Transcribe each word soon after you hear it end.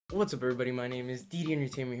What's up everybody, my name is DD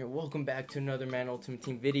Entertainment here. Welcome back to another Madden Ultimate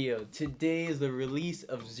Team video. Today is the release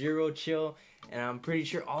of Zero Chill, and I'm pretty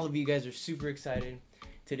sure all of you guys are super excited.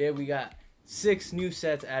 Today we got 6 new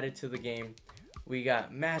sets added to the game. We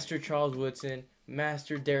got Master Charles Woodson,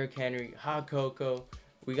 Master Derrick Henry, Hot Coco.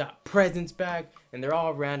 We got presents back, and they're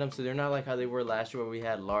all random, so they're not like how they were last year where we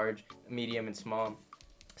had large, medium, and small.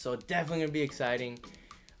 So definitely going to be exciting.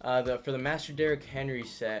 For the Master Derrick Henry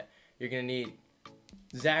set, you're going to need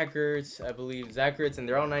Zach Ertz, I believe, Zach Ertz, and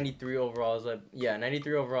they're all 93 overalls. Yeah,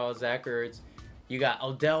 93 overall, Zach Ertz. You got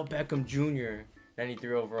Odell Beckham Jr.,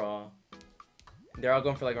 93 overall. They're all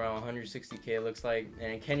going for like around 160k, it looks like.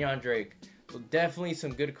 And Kenyon Drake. So definitely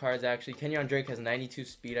some good cards, actually. Kenyon Drake has 92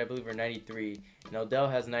 speed, I believe, or 93. And Odell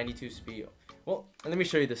has 92 speed. Well, let me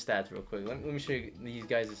show you the stats real quick. Let me show you these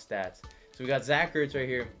guys' stats. So we got Zach Ertz right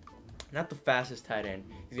here. Not the fastest tight end.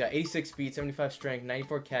 He's got 86 speed, 75 strength,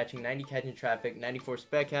 94 catching, 90 catching traffic, 94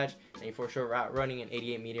 spec catch, 94 short route running, and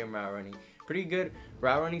 88 medium route running. Pretty good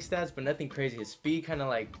route running stats, but nothing crazy. His speed kind of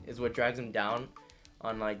like is what drags him down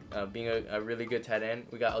on like being a really good tight end.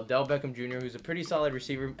 We got Odell Beckham Jr., who's a pretty solid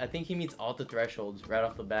receiver. I think he meets all the thresholds right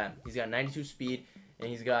off the bat. He's got 92 speed, and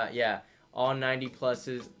he's got, all 90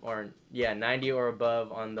 pluses, or 90 or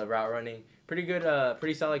above on the route running. Pretty good,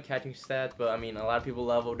 pretty solid catching stats, but I mean, a lot of people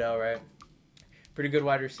love Odell, right? Pretty good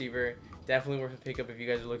wide receiver. Definitely worth a pickup if you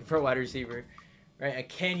guys are looking for a wide receiver, right? And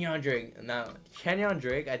Kenyon Drake. Now, Kenyon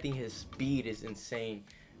Drake, I think his speed is insane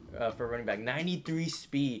for running back. 93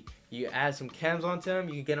 speed. You add some chems onto him,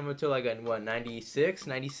 you can get him up to like a, what, 96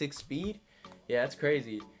 speed? Yeah, that's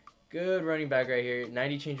crazy. Good running back right here.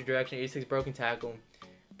 90 change of direction, 86 broken tackle.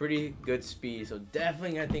 Pretty good speed, so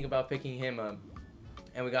definitely gonna think about picking him up.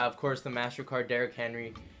 And we got, of course, the Master Card Derrick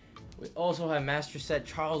Henry. We also have Master Set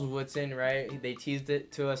Charles Woodson, right? They teased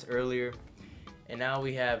it to us earlier. And now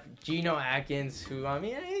we have Geno Atkins, who, I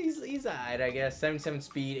mean, he's alright, I guess. 77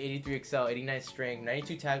 speed, 83 excel, 89 strength,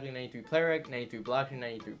 92 tackling, 93 player rec, 93 blocking,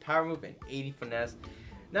 93 power move, and 80 finesse.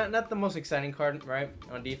 Not the most exciting card, right?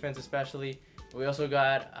 On defense, especially. We also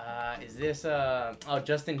got,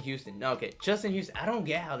 Justin Houston. No, okay, Justin Houston. I don't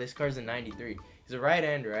get how this card's a 93. He's a right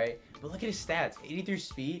end, right? But look at his stats. 83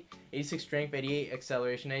 speed, 86 strength, 88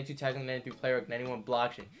 acceleration, 92 tackling, 93 player work, 91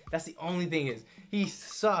 blocking. That's the only thing is he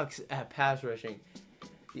sucks at pass rushing.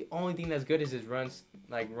 The only thing that's good is his run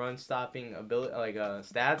stopping ability,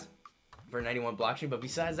 stats for 91 blocking. But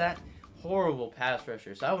besides that, horrible pass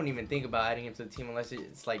rusher. So I wouldn't even think about adding him to the team unless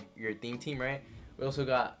it's like your theme team, right? We also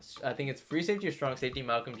got, I think it's free safety or strong safety,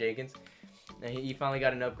 Malcolm Jenkins. And he finally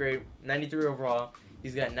got an upgrade, 93 overall.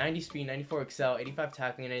 He's got 90 speed, 94 excel, 85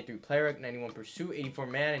 tackling, 93 player rec, 91 pursuit, 84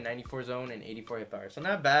 man, and 94 zone, and 84 hit power. So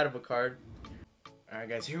not bad of a card. Alright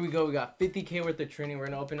guys, here we go. We got 50k worth of training. We're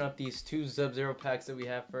going to open up these 2 Sub-Zero packs that we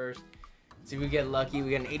have first. See if we get lucky.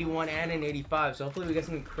 We got an 81 and an 85. So hopefully we get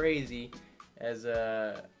something crazy. As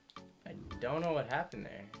I don't know what happened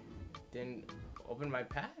there. Didn't open my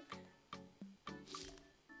pack.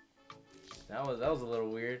 That was a little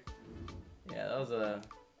weird. Yeah, that was a...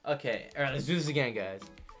 Okay, alright, let's do this again, guys.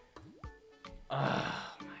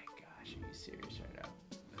 Oh my gosh, are you serious right now?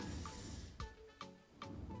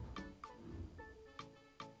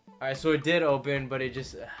 Alright, so it did open, but it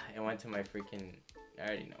just... it went to my freaking... I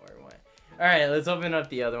already know where it went. Alright, let's open up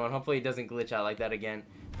the other one. Hopefully it doesn't glitch out like that again.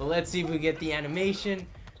 But let's see if we get the animation.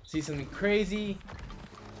 See something crazy.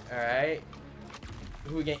 Alright.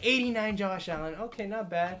 Who we get? 89 Josh Allen. Okay, not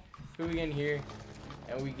bad. Who we getting here?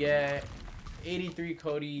 And we get 83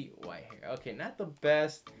 Cody Whitehair. Okay, not the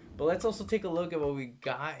best, but let's also take a look at what we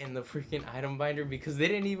got in the freaking item binder, because they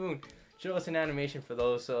didn't even show us an animation for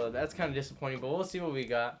those, so that's kind of disappointing, but we'll see what we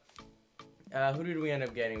got. Who did we end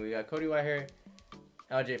up getting? We got Cody Whitehair,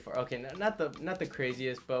 LJ4. Okay, not the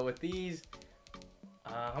craziest, but with these,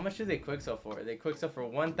 how much did they quick sell for? They quick sell for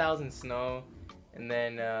 1,000 snow, and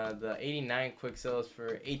then the 89 quick sells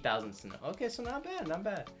for 8,000 snow. Okay, so not bad, not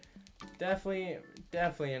bad. Definitely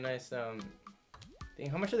a nice thing.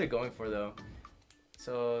 How much are they going for though?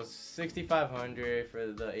 So 6,500 for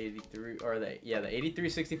the 83, or the 83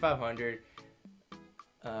 6,500.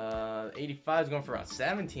 85 is going for around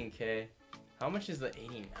 17k. How much is the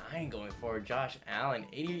 89 going for? Josh Allen,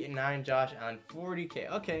 89 Josh Allen,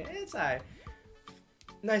 40k. Okay, it's alright.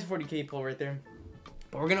 Nice 40k pull right there.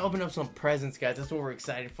 But we're gonna open up some presents, guys. That's what we're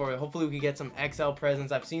excited for. Hopefully we can get some XL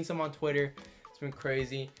presents. I've seen some on Twitter. It's been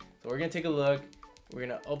crazy. So we're gonna take a look. We're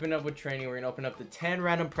gonna open up with training. We're gonna open up the 10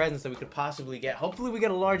 random presents that we could possibly get. Hopefully we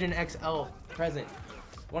get a large and XL present.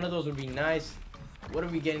 One of those would be nice. What are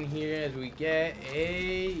we getting here? As we get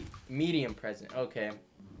a medium present. Okay.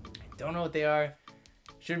 I don't know what they are.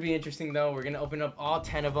 Should be interesting though. We're gonna open up all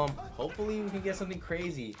 10 of them. Hopefully we can get something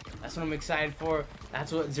crazy. That's what I'm excited for.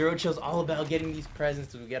 That's what Zero Chill's all about, getting these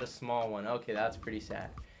presents. We get a small one. Okay, that's pretty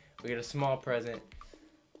sad. We get a small present.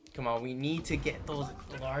 Come on, we need to get those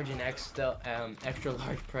large and extra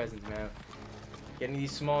large presents, man. Getting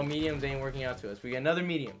these small mediums ain't working out to us. We got another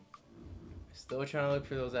medium. Still trying to look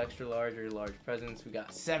for those extra large or large presents. We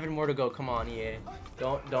got 7 more to go. Come on, EA.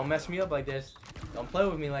 Don't mess me up like this. Don't play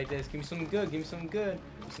with me like this. Give me something good. Give me something good.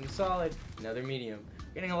 Give me some solid. Another medium.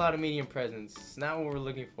 Getting a lot of medium presents. It's not what we're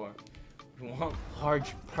looking for. We want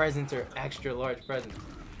large presents or extra large presents.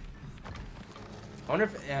 I wonder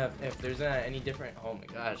if there's any different, oh my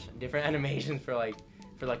gosh, different animations for like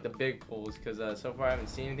the big pulls, because so far I haven't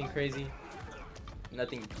seen anything crazy.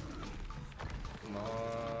 Nothing. Come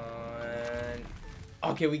on.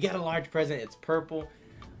 Okay, we get a large present. It's purple.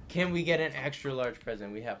 Can we get an extra large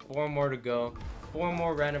present? We have 4 more to go. 4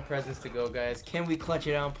 more random presents to go, guys. Can we clutch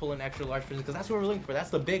it out and pull an extra large present? Because that's what we're looking for. That's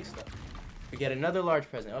the big stuff. We get another large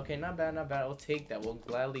present. Okay, not bad, not bad. We'll take that. We'll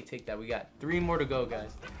gladly take that. We got 3 more to go,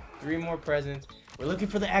 guys. 3 more presents. We're looking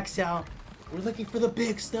for the XL. We're looking for the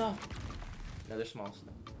big stuff. Another small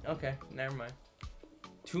stuff. Okay, never mind.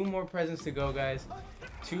 2 more presents to go, guys.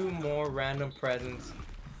 2 more random presents.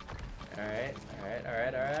 Alright.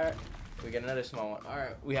 We got another small one.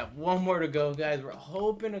 Alright, we have 1 more to go, guys. We're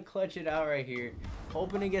hoping to clutch it out right here.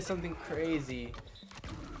 Hoping to get something crazy.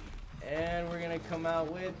 And we're gonna come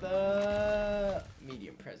out with a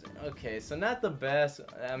medium present. Okay, so not the best.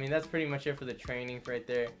 I mean, that's pretty much it for the training right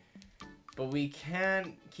there. But we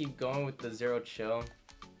can keep going with the Zero Chill.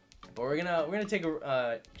 But we're gonna take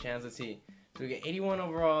a chance. Let's see. So we get 81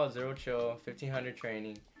 overall, Zero Chill, 1500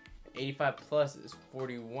 training. 85 plus is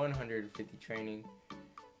 4150 training.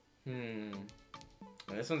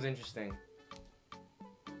 This one's interesting.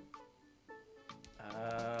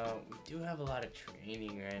 We do have a lot of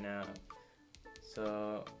training right now.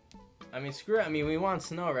 So, I mean, screw it. I mean, we want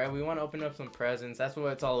snow, right? We want to open up some presents. That's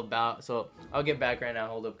what it's all about. So, I'll get back right now.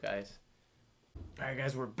 Hold up, guys. Alright,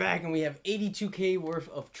 guys, we're back and we have 82k worth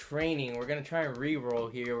of training. We're gonna try and re-roll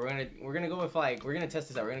here. We're gonna go with we're gonna test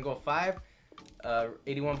this out. We're gonna go with 5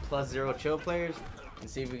 81 plus Zero Chill players and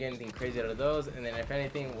see if we get anything crazy out of those. And then if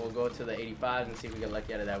anything, we'll go to the 85s and see if we get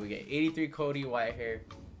lucky out of that. We get 83 Cody white hair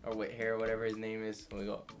or whatever his name is. So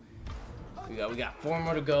we got 4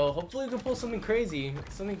 more to go. Hopefully we can pull something crazy,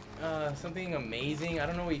 something amazing. I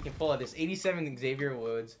don't know what you can pull out this. 87 Xavier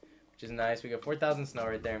Woods, which is nice. We got 4,000 snow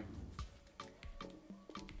right there.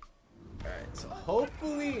 Alright, so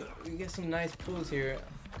hopefully we get some nice pulls here.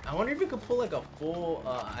 I wonder if we could pull like a full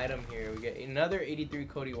item here. We get another 83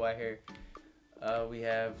 Cody Whitehair. We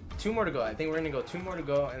have 2 more to go. I think we're gonna go 2 more to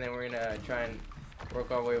go, and then we're gonna try and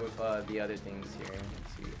work our way with the other things here.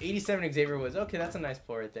 Let's see. 87 Xavier Woods. Okay, that's a nice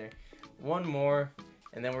pull right there. 1 more,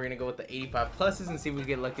 and then we're gonna go with the 85 pluses and see if we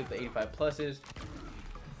get lucky with the 85 pluses.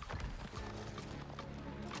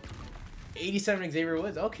 87 Xavier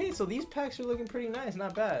Woods. Okay, so these packs are looking pretty nice,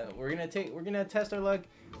 not bad. We're gonna test our luck.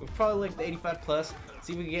 We'll probably like the 85 plus,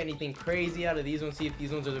 see if we can get anything crazy out of these ones, see if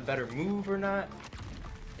these ones are the better move or not.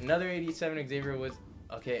 Another 87 Xavier Woods.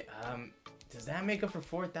 Okay, does that make up for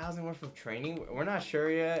 4,000 worth of training? We're not sure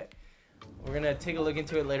yet. We're gonna take a look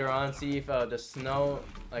into it later on, see if the snow,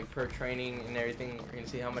 like per training and everything, we're gonna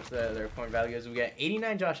see how much their point value is. We got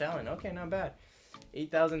 89 Josh Allen. Okay, not bad.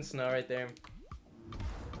 8,000 snow right there.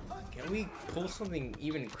 Can we pull something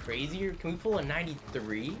even crazier? Can we pull a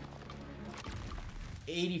 93?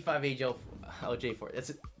 85 LJ4.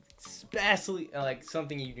 That's especially like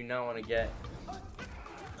something you do not want to get.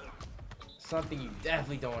 Something you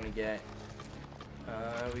definitely don't want to get.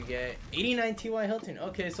 We get 89 T.Y. Hilton.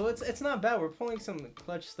 Okay, so it's not bad. We're pulling some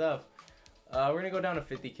clutch stuff. We're gonna go down to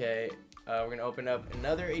 50k. We're gonna open up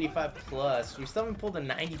another 85 plus. We still haven't pulled a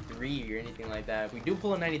 93 or anything like that. If we do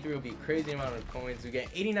pull a 93, it'll be a crazy amount of coins. We get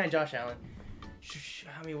 89 Josh Allen.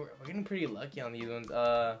 I mean, we're getting pretty lucky on these ones.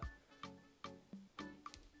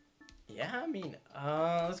 Yeah, I mean,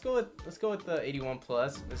 let's go with the 81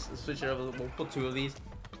 plus. Let's switch it up. We'll pull 2 of these.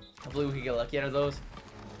 Hopefully we can get lucky out of those.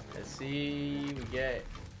 Let's see. We get.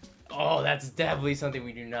 Oh, that's definitely something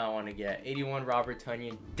we do not want to get. 81 Robert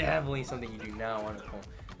Tonyan. Definitely something you do not want to pull.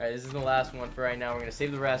 Alright, this is the last one for right now. We're going to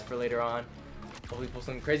save the rest for later on. Hopefully pull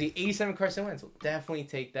something crazy. 87 Carson Wentz. We'll definitely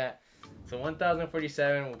take that. So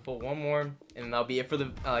 1,047. We'll pull 1 more. And that'll be it for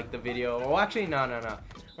the the video. Well, actually, no.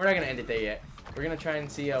 We're not going to end it there yet. We're going to try and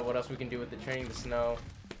see what else we can do with the training the snow.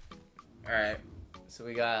 Alright. So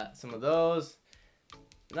we got some of those.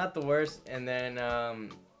 Not the worst. And then,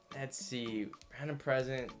 let's see. Random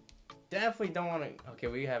present. Definitely don't want to. Okay,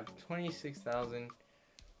 we have 26,000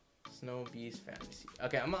 Snow Beast Fantasy.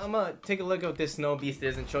 Okay, I'm gonna take a look at what this Snow Beast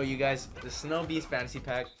is and show you guys the Snow Beast Fantasy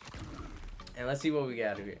Pack. And let's see what we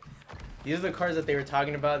got here. These are the cards that they were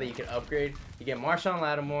talking about that you can upgrade. You get Marshawn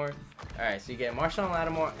Lattimore. Alright, so you get Marshawn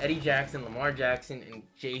Lattimore, Eddie Jackson, Lamar Jackson, and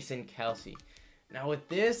Jason Kelsey. Now with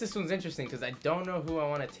this one's interesting because I don't know who I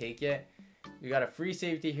want to take yet. We got a free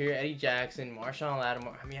safety here, Eddie Jackson, Marshawn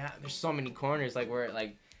Lattimore. I mean, there's so many corners like where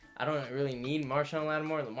like I don't really need Marshawn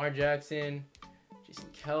Lattimore, Lamar Jackson, Jason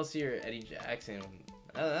Kelsey, or Eddie Jackson.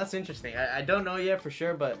 That's interesting. I don't know yet for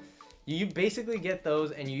sure, but you basically get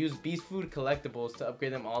those and you use Beast Food collectibles to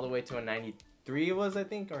upgrade them all the way to a 93 it was, I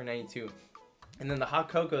think, or 92. And then the hot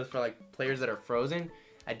cocoa is for like players that are frozen.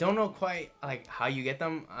 I don't know quite like how you get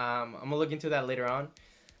them. I'm gonna look into that later on.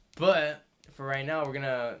 But for right now, we're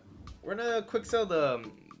gonna quick sell the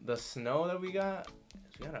snow that we got.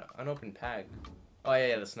 We got an unopened pack. Oh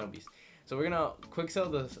yeah, the Snow Beast. So we're gonna quick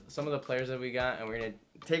sell some of the players that we got, and we're gonna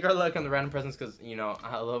take our luck on the random presents because you know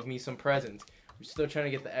I love me some presents. We're still trying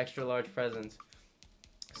to get the extra large presents.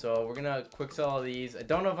 So we're gonna quick sell all these. I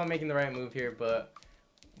don't know if I'm making the right move here, but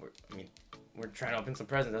we're trying to open some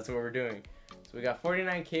presents. That's what we're doing. So we got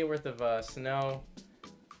 49k worth of snow.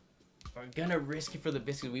 We're gonna risk it for the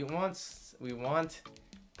biscuits. We want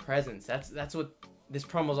presents. That's what this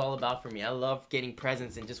promo is all about for me. I love getting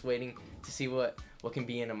presents and just waiting to see what can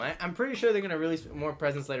be in them. I'm pretty sure they're gonna release more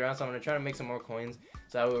presents later on, so I'm gonna try to make some more coins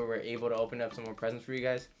so that way we're able to open up some more presents for you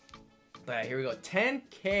guys. But here we go,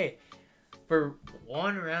 10k for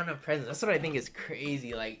one round of presents. That's what I think is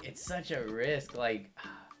crazy. Like, it's such a risk. Like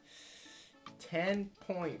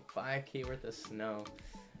 10.5k worth of snow.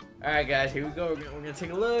 All right, guys, here we go. We're gonna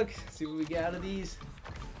take a look, see what we get out of these.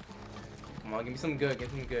 Come on, give me some good.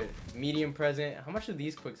 Give me some good. Medium present. How much are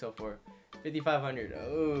these quick sell for? 5,500.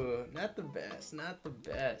 Oh, not the best. Not the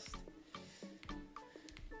best.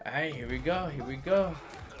 All right, here we go. Here we go.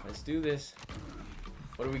 Let's do this.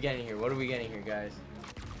 What are we getting here? What are we getting here, guys?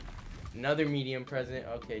 Another medium present.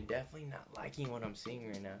 Okay, definitely not liking what I'm seeing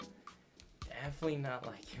right now. Definitely not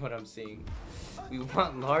liking what I'm seeing. We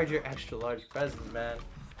want larger, extra large presents, man.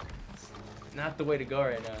 It's not the way to go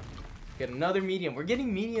right now. Get another medium. We're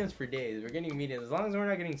getting mediums for days. We're getting mediums. As long as we're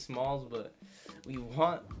not getting smalls, but we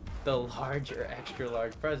want the larger, extra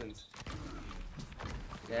large presents.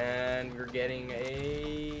 And we're getting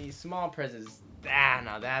a small present.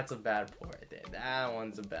 Now that's a bad pull right there. That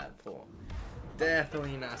one's a bad pull.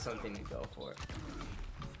 Definitely not something to go for.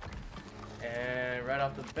 And right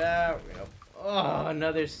off the bat, we're gonna, oh,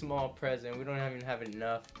 another small present. We don't even have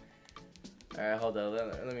enough. All right, hold on.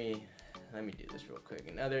 Let me do this real quick.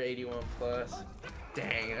 Another 81 plus.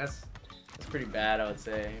 Dang, that's pretty bad, I would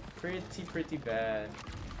say. Pretty bad.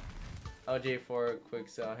 LJ4 quick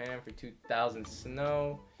sell hand for 2,000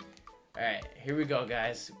 snow. All right, here we go,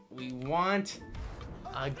 guys. We want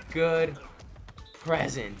a good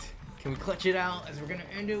present. Can we clutch it out as we're gonna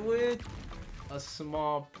end it with a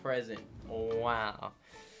small present? Wow.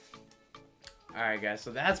 Alright, guys,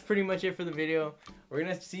 so that's pretty much it for the video. We're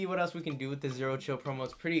gonna see what else we can do with the Zero Chill promo.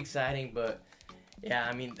 It's pretty exciting, but yeah,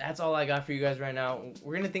 I mean, that's all I got for you guys right now.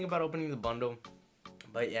 We're gonna think about opening the bundle,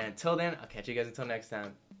 but yeah, until then, I'll catch you guys until next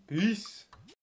time. Peace.